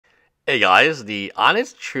Hey guys, the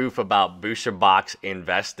honest truth about booster box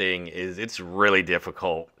investing is it's really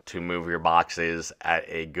difficult to move your boxes at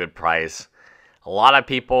a good price. A lot of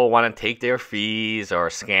people want to take their fees or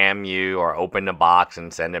scam you or open the box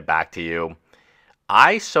and send it back to you.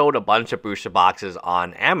 I sold a bunch of booster boxes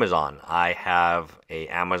on Amazon. I have a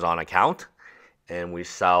Amazon account and we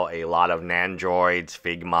sell a lot of Nandroids,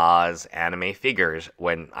 Figmas, anime figures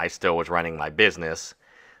when I still was running my business.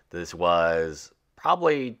 This was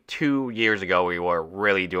probably 2 years ago. We were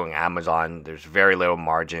really doing Amazon. There's very little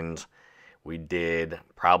margins. We did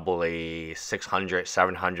probably $600,000,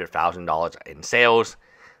 $700,000 in sales.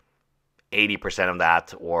 80% of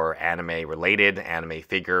that were anime related, anime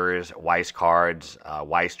figures, Weiss cards.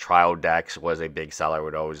 Weiss trial decks was a big seller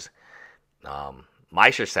with those.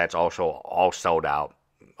 Meister sets also all sold out.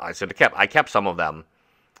 I kept some of them.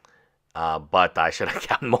 But I should have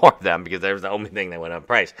kept more of them because that was the only thing that went up in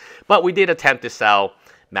price. But we did attempt to sell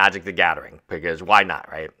Magic the Gathering because why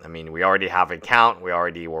not, right? I mean, we already have an account. We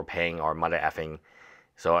already were paying our mother effing.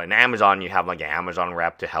 So in Amazon, you have like an Amazon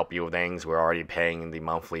rep to help you with things. We're already paying the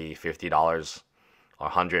monthly $50 or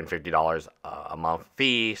 $150 a month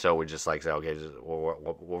fee. So we just like say, okay,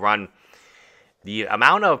 we'll run. The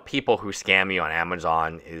amount of people who scam you on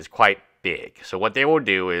Amazon is quite big. So what they will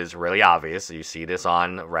do is really obvious. You see this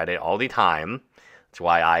on Reddit all the time. That's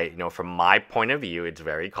why from my point of view, it's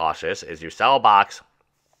very cautious. Is you sell a box,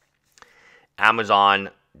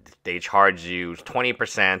 Amazon, they charge you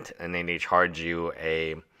 20% and then they charge you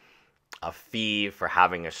a fee for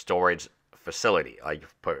having a storage facility, like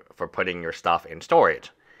for putting your stuff in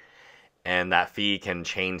storage. And that fee can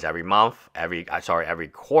change every month, every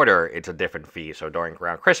quarter. It's a different fee. So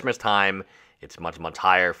around Christmas time, it's much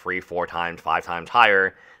higher, 3, 4 times, 5 times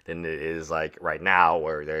higher than it is like right now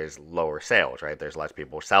where there's lower sales, right? There's less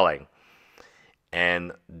people selling.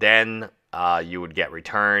 And then you would get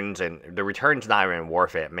returns, and the return's not even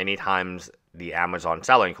worth it. Many times the Amazon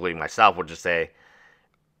seller, including myself, will just say,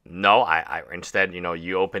 no, I instead,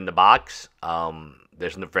 you open the box.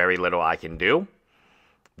 There's very little I can do.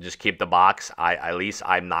 Just keep the box. At least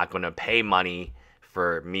I'm not going to pay money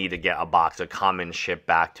for me to get a box to come and ship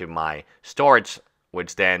back to my storage,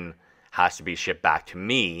 which then has to be shipped back to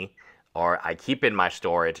me, or I keep in my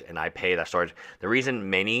storage and I pay that storage. The reason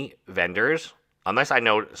many vendors, unless I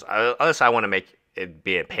want to make it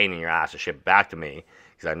be a pain in your ass to ship back to me,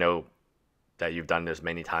 because I know that you've done this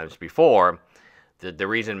many times before, the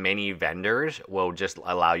reason many vendors will just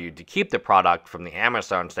allow you to keep the product from the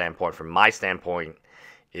Amazon standpoint, from my standpoint,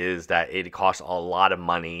 is that it costs a lot of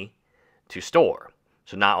money to store.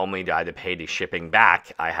 So not only do I have to pay the shipping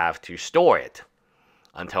back, I have to store it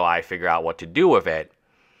until I figure out what to do with it.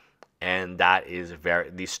 And that is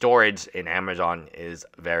the storage in Amazon is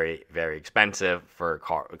very, very expensive for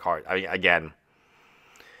card. Again,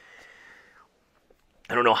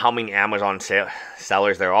 I don't know how many Amazon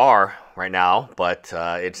sellers there are right now, but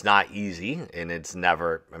it's not easy, and it's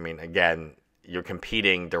never, again, you're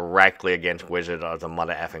competing directly against Wizards of the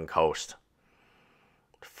mother effing coast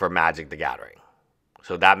for Magic the Gathering.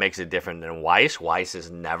 So that makes it different than Weiss. Weiss is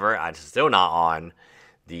I'm still not on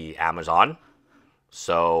the Amazon,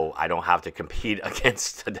 so I don't have to compete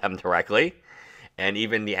against them directly. And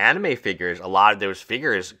even the anime figures, a lot of those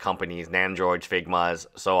figures companies, Nandroids, Figmas,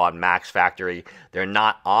 so on, Max Factory, they're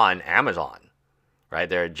not on Amazon, right?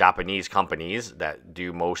 They're Japanese companies that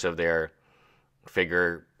do most of their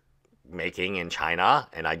figure making in China,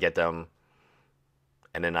 and I get them,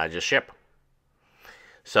 and then I just ship.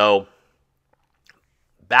 So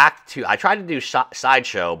I tried to do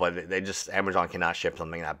Sideshow, but Amazon cannot ship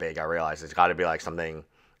something that big. I realized it's got to be like something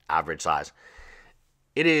average size.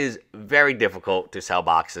 It is very difficult to sell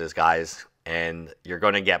boxes, guys, and you're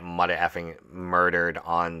going to get mother effing murdered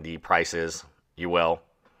on the prices. You will.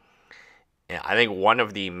 And I think one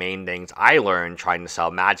of the main things I learned trying to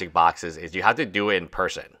sell Magic boxes is you have to do it in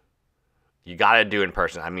person. You got to do it in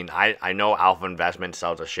person. I know Alpha Investment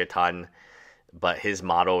sells a shit ton, but his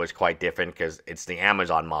model is quite different because it's the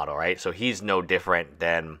Amazon model, right? So he's no different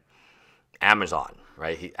than Amazon,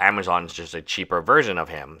 right? Amazon's just a cheaper version of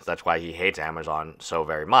him. That's why he hates Amazon so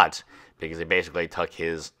very much, because he basically took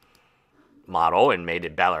his model and made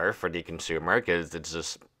it better for the consumer because it's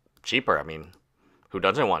just cheaper. Who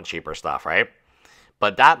doesn't want cheaper stuff, right?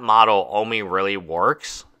 But that model only really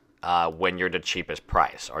works when you're the cheapest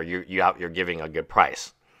price, or you're giving a good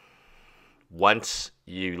price. Once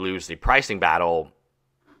you lose the pricing battle,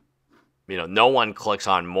 no one clicks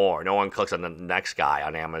on more. No one clicks on the next guy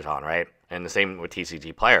on Amazon, right? And the same with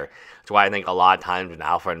TCG Player. That's why I think a lot of times when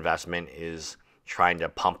Alpha Investment is trying to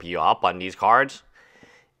pump you up on these cards,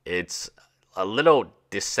 it's a little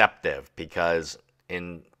deceptive because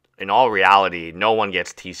in in all reality, no one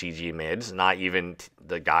gets TCG mids, not even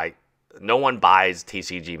the guy. No one buys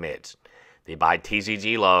TCG mids. They buy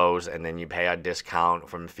TCG lows, and then you pay a discount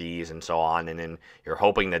from fees and so on, and then you're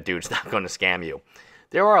hoping that dude's not going to scam you.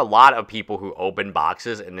 There are a lot of people who open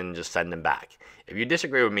boxes and then just send them back. If you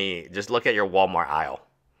disagree with me, just look at your Walmart aisle,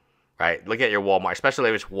 right? Look at your Walmart, especially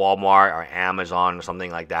if it's Walmart or Amazon or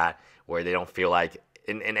something like that, where they don't feel like,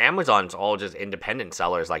 and Amazon's all just independent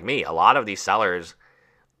sellers like me. A lot of these sellers,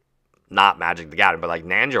 not Magic the Gathering, but like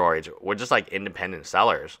Nandroids, we're just like independent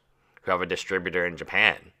sellers who have a distributor in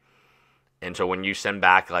Japan. And so when you send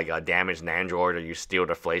back like a damaged Nandroid, or you steal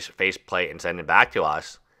the faceplate and send it back to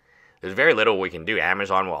us, there's very little we can do.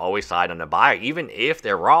 Amazon will always side on the buyer, even if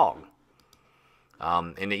they're wrong.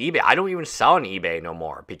 In the eBay, I don't even sell on eBay no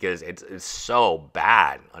more because it's so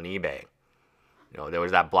bad on eBay. You know, there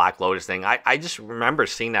was that Black Lotus thing. I just remember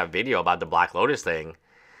seeing that video about the Black Lotus thing.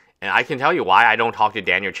 And I can tell you why I don't talk to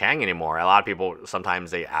Daniel Chang anymore. A lot of people,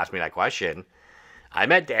 sometimes they ask me that question. I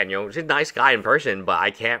met Daniel. He's a nice guy in person, but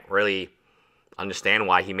I can't really understand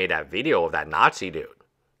why he made that video of that Nazi dude.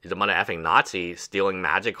 He's a mother effing Nazi stealing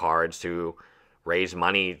Magic cards to raise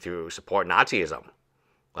money to support Nazism.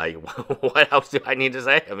 Like, what else do I need to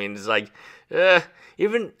say? I mean, it's like, at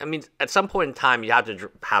some point in time, you have to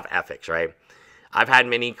have ethics, right? I've had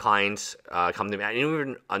many clients come to me, and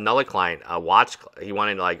even another client, he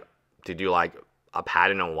wanted to do like a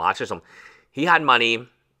patent on watch or something. He had money.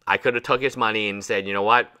 I could have took his money and said, you know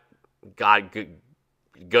what, God,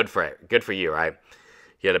 good for it, good for you, right?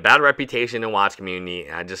 He had a bad reputation in the watch community,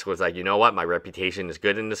 and I just was like, you know what, my reputation is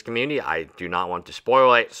good in this community. I do not want to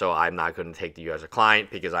spoil it, so I'm not going to take you as a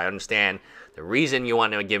client, because I understand the reason you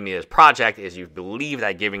want to give me this project is you believe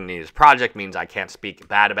that giving me this project means I can't speak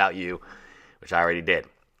bad about you, which I already did.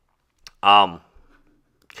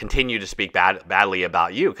 Continue to speak badly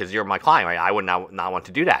about you because you're my client, right? I would not want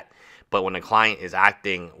to do that. But when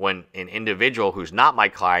when an individual who's not my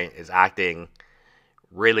client is acting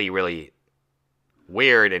really, really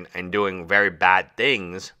weird and doing very bad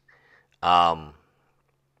things,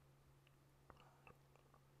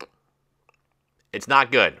 it's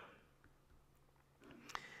not good.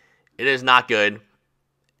 It is not good,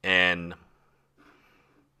 and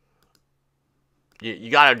you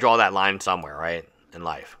got to draw that line somewhere, right, in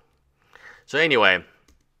life. So anyway,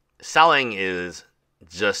 selling is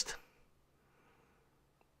just,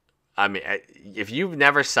 I mean, if you've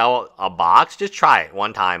never sell a box, just try it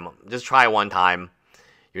one time. Just try it one time.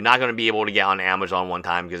 You're not going to be able to get on Amazon one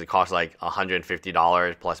time because it costs like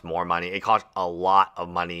 $150 plus more money. It costs a lot of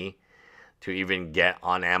money to even get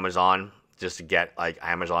on Amazon, just to get like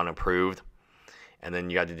Amazon approved. And then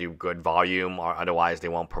you have to do good volume, or otherwise they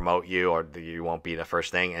won't promote you, or you won't be the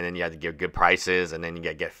first thing. And then you have to give good prices, and then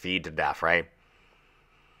you get feed to death, right?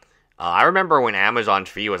 I remember when Amazon's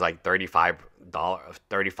fee was like $35,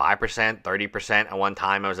 30% at one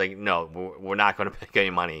time. I was like, no, we're not going to make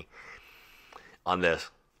any money on this.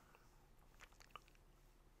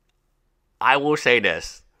 I will say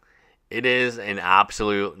this. It is an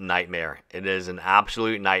absolute nightmare. It is an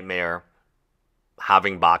absolute nightmare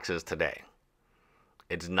having boxes today.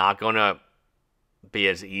 It's not going to be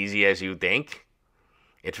as easy as you think.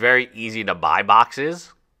 It's very easy to buy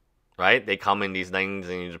boxes, right? They come in these things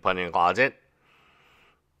and you just put it in a closet.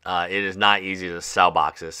 It is not easy to sell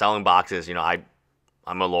boxes. Selling boxes, you know,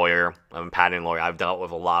 I'm a lawyer. I'm a patent lawyer. I've dealt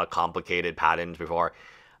with a lot of complicated patents before.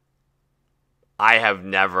 I have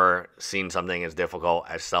never seen something as difficult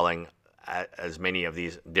as selling as many of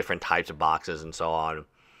these different types of boxes and so on.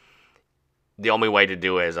 The only way to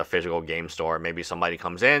do it is a physical game store. Maybe somebody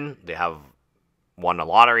comes in, they have won a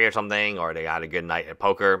lottery or something, or they had a good night at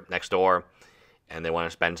poker next door, and they want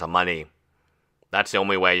to spend some money. That's the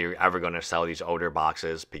only way you're ever going to sell these older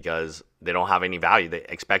boxes, because they don't have any value.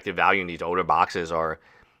 The expected value in these older boxes are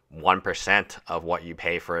 1% of what you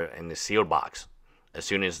pay for in the sealed box. As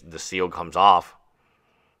soon as the seal comes off,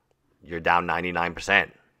 you're down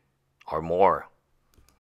 99% or more.